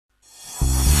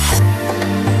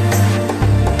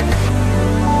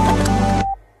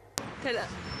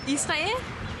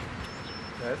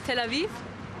Tel Aviv,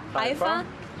 Haifa.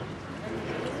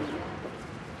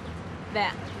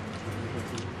 There.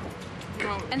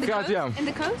 And the coast? And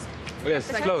the coast? Yes,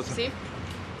 it's close.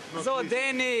 So,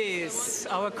 Dennis,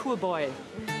 our cool boy.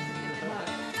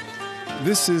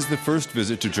 This is the first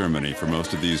visit to Germany for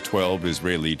most of these 12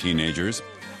 Israeli teenagers.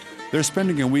 They're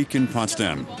spending a week in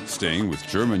Potsdam, staying with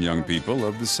German young people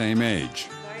of the same age.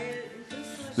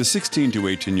 The 16 to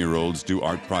 18-year-olds do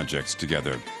art projects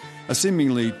together, a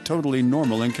seemingly totally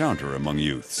normal encounter among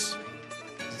youths.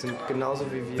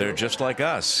 They're just like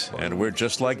us, and we're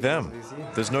just like them.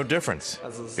 There's no difference.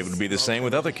 It would be the same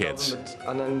with other kids.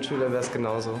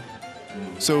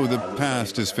 So the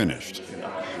past is finished.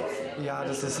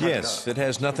 Yes, it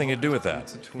has nothing to do with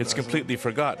that. It's completely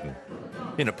forgotten.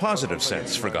 In a positive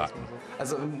sense, forgotten.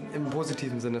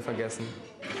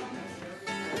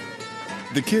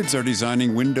 The kids are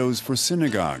designing windows for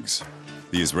synagogues.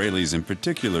 The Israelis in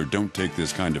particular don't take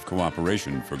this kind of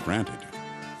cooperation for granted.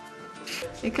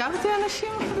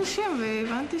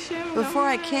 Before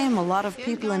I came, a lot of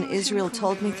people in Israel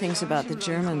told me things about the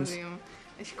Germans.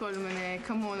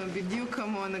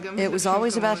 It was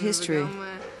always about history.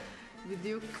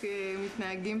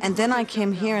 And then I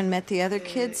came here and met the other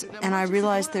kids, and I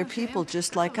realized they're people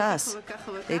just like us.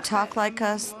 They talk like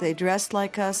us, they dress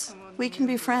like us. We can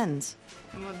be friends.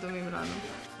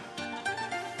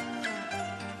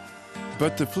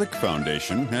 But the Flick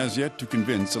Foundation has yet to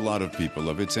convince a lot of people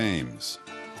of its aims.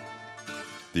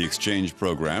 The exchange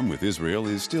program with Israel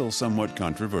is still somewhat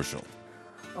controversial.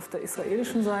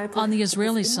 On the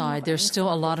Israeli side, there's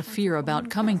still a lot of fear about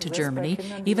coming to Germany,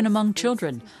 even among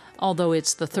children, although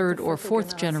it's the third or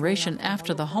fourth generation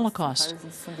after the Holocaust.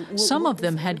 Some of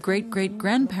them had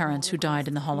great-great-grandparents who died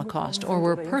in the Holocaust or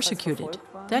were persecuted.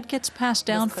 That gets passed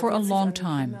down for a long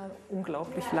time.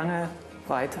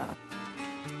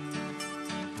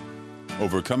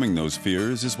 Overcoming those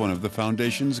fears is one of the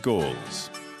Foundation's goals.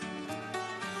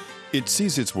 It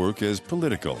sees its work as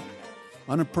political,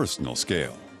 on a personal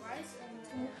scale.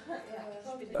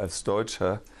 As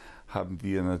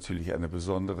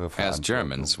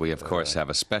Germans, we of course have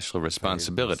a special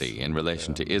responsibility in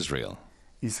relation to Israel.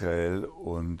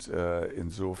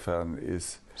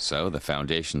 So the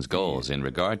Foundation's goals in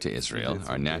regard to Israel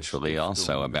are naturally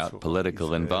also about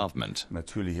political involvement.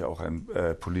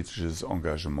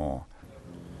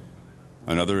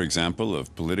 Another example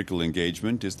of political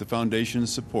engagement is the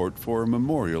Foundation's support for a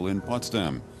memorial in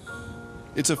Potsdam.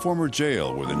 It's a former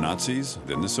jail where the Nazis,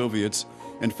 then the Soviets,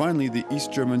 and finally the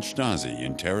East German Stasi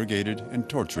interrogated and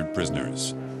tortured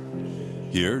prisoners.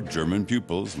 Here, German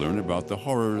pupils learn about the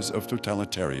horrors of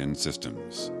totalitarian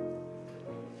systems.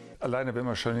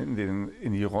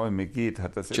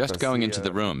 Just going into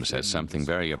the rooms has something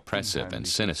very oppressive and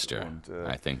sinister.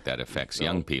 I think that affects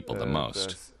young people the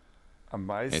most.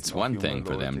 It's one thing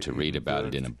for them to read about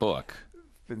it in a book,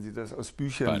 but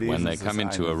when they come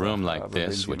into a room like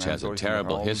this, which has a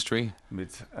terrible history,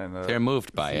 they're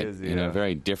moved by it in a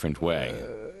very different way.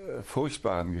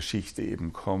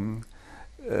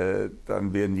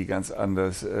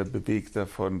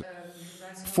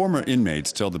 Former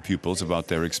inmates tell the pupils about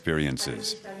their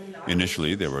experiences.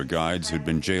 Initially, there were guides who'd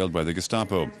been jailed by the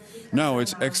Gestapo. Now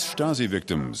it's ex-Stasi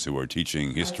victims who are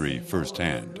teaching history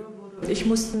firsthand.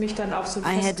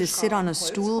 I had to sit on a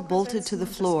stool bolted to the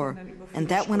floor, and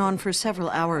that went on for several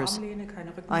hours.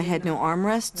 I had no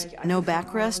armrests, no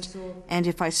backrest, and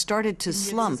if I started to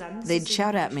slump, they'd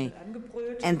shout at me.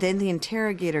 And then the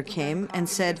interrogator came and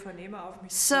said,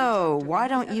 "So, why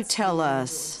don't you tell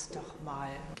us?"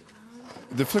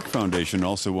 The Flick Foundation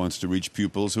also wants to reach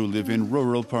pupils who live in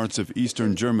rural parts of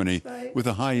eastern Germany with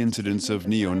a high incidence of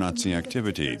neo-Nazi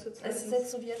activity.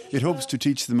 It hopes to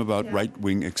teach them about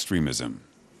right-wing extremism.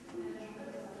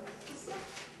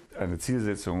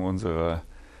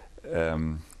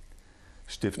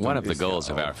 One of the goals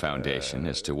of our foundation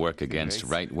is to work against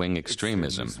right-wing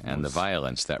extremism and the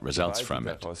violence that results from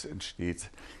it.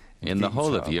 In the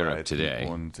whole of Europe today,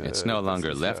 it's no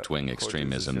longer left-wing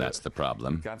extremism that's the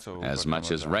problem, as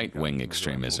much as right-wing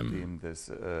extremism.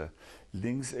 The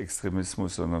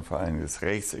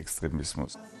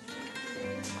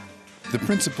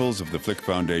principles of the Flick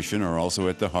Foundation are also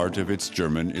at the heart of its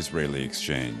German-Israeli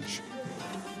exchange.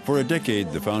 For a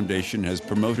decade, the foundation has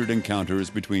promoted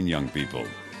encounters between young people,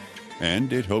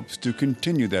 and it hopes to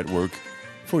continue that work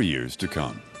for years to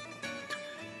come.